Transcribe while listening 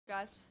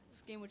Guys,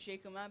 this game with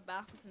Jacob. I'm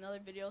back with another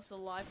video. So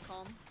live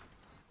com.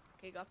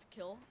 Okay, got the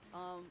kill.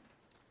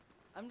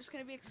 I'm just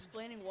gonna be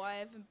explaining why I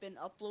haven't been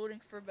uploading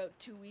for about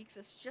 2 weeks.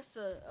 It's just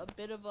a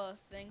bit of a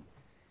thing.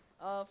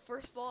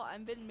 First of all,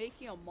 I've been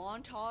making a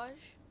montage.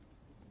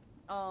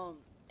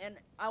 And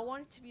I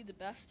want it to be the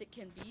best it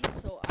can be.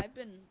 So I've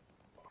been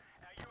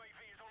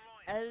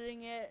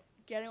editing it,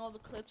 getting all the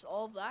clips,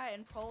 all of that,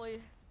 and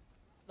probably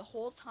the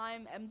whole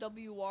time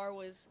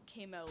MWR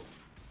came out.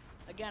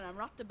 Again, I'm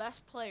not the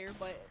best player,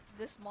 but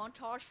this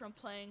montage from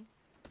playing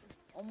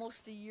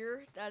almost a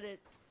year that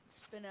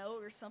it's been out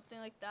or something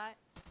like that.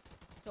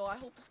 So I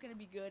hope it's going to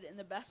be good and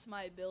the best of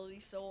my ability.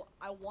 So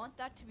I want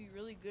that to be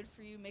really good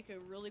for you, make a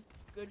really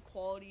good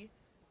quality,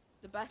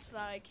 the best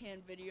that I can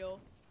video.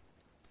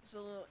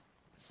 So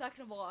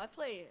second of all, I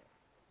play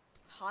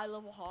high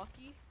level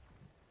hockey.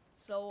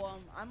 So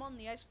I'm on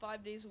the ice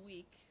 5 days a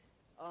week.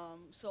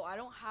 So I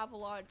don't have a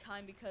lot of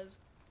time because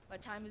my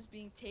time is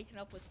being taken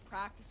up with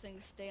practicing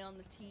to stay on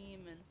the team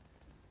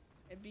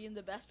and be in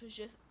the best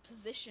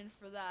position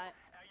for that.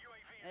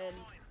 And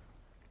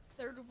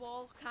third of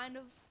all,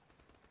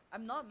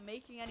 I'm not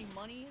making any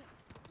money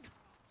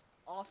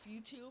off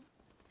YouTube.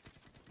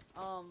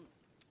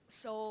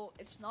 So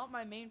it's not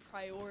my main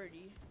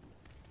priority.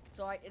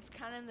 So it's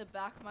kind of in the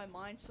back of my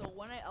mind. So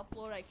when I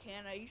upload, I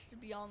can. I used to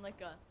be on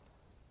like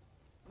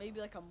maybe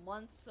like a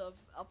month of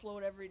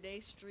upload every day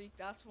streak.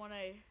 That's when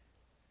I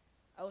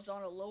was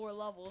on a lower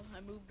level. I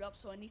moved up,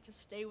 so I need to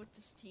stay with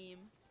this team.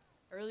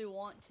 I really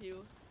want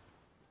to.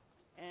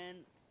 And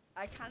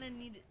I kind of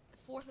need,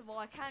 fourth of all,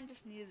 I kind of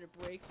just needed a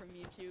break from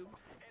YouTube.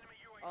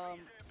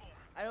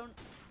 I don't,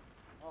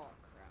 oh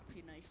crap,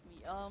 he knifed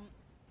me.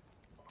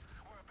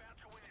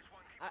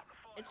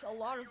 It's a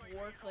lot of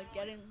work, like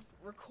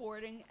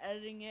recording,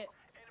 editing it.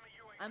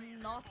 I'm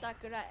not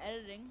that good at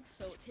editing,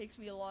 so it takes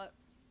me a lot,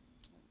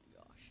 oh my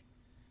gosh.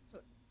 So,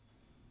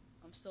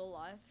 I'm still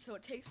alive. So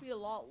it takes me a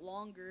lot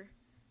longer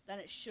than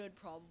it should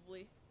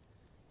probably.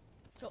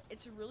 So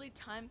it's really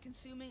time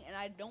consuming and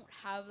I don't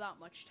have that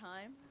much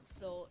time.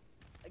 So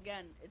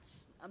again,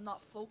 I'm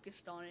not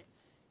focused on it.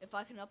 If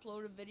I can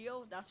upload a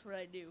video, that's what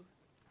I do.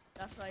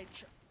 That's what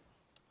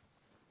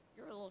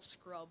you're a little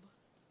scrub.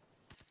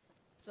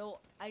 So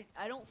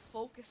I don't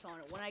focus on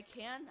it. When I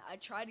can, I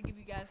try to give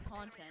you guys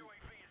content.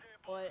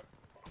 But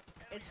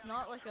it's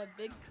not like a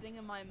big thing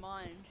in my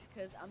mind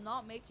because I'm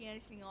not making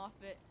anything off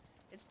it.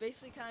 It's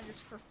basically kind of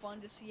just for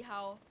fun to see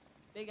how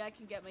big I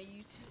can get my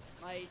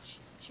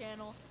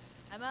channel.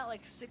 I'm at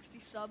like 60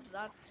 subs.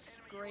 That's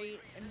great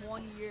in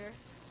 1 year.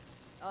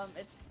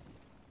 It's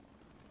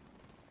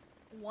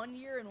 1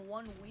 year and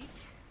 1 week.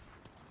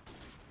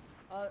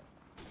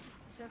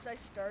 Since I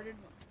started.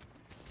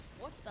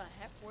 What the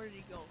heck? Where did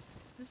he go?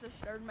 Since I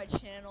started my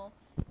channel,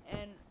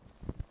 and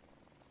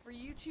for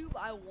YouTube,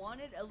 I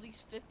wanted at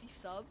least 50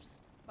 subs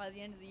by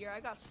the end of the year. I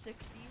got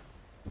 60,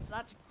 so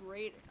that's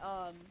great.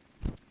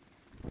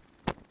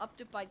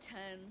 Upped it by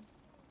 10.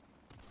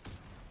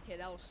 Okay,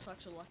 that was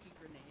such a lucky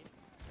grenade.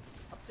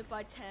 Upped it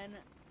by 10.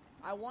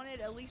 I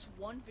wanted at least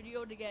one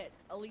video to get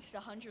at least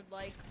 100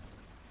 likes.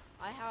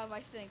 I have,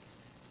 I think,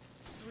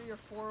 3 or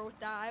 4 with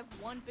that. I have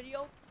one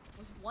video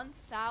with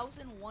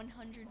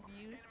 1,100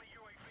 views.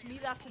 To me,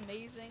 that's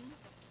amazing.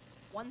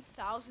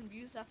 1,000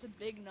 views, that's a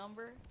big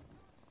number.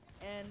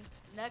 And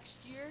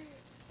next year,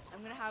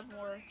 I'm gonna have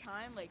more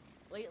time. Like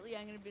lately,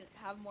 I'm gonna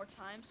have more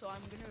time, so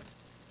I'm gonna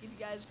give you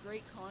guys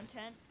great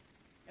content.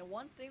 And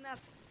one thing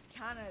that's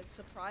kind of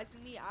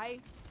surprising me,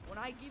 when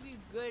I give you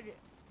good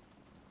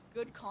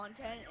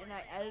content and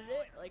I edit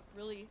it like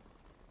really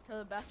to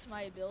the best of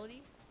my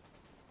ability,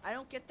 I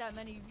don't get that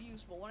many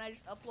views. But when I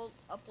just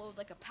upload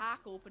like a pack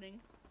opening,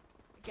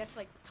 it gets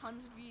like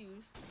tons of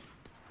views.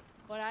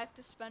 But I have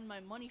to spend my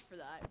money for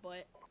that.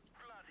 But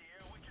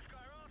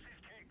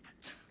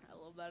I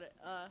love that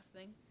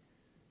thing.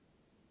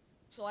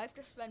 So I have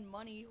to spend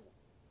money,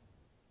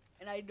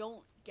 and I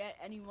don't get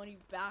any money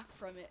back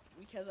from it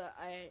because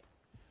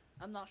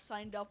I'm not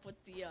signed up with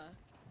the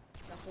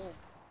whole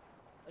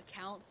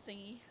account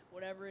thingy,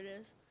 whatever it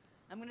is.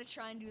 I'm gonna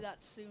try and do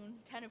that soon.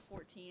 10 and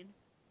 14.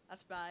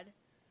 That's bad.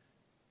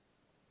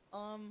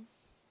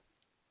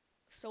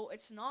 So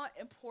it's not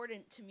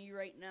important to me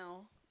right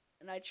now,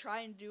 and I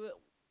try and do it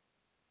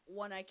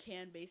when I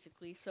can,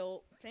 basically.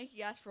 So thank you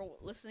guys for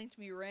listening to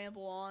me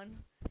ramble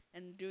on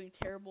and doing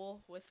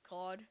terrible with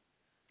COD.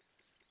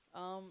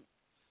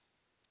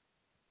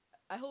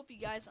 I hope you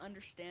guys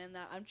understand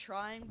that I'm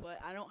trying, but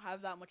I don't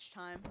have that much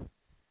time.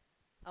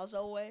 As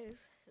always,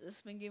 this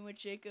has been Game with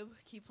Jacob.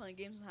 Keep playing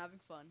games and having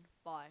fun.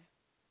 Bye.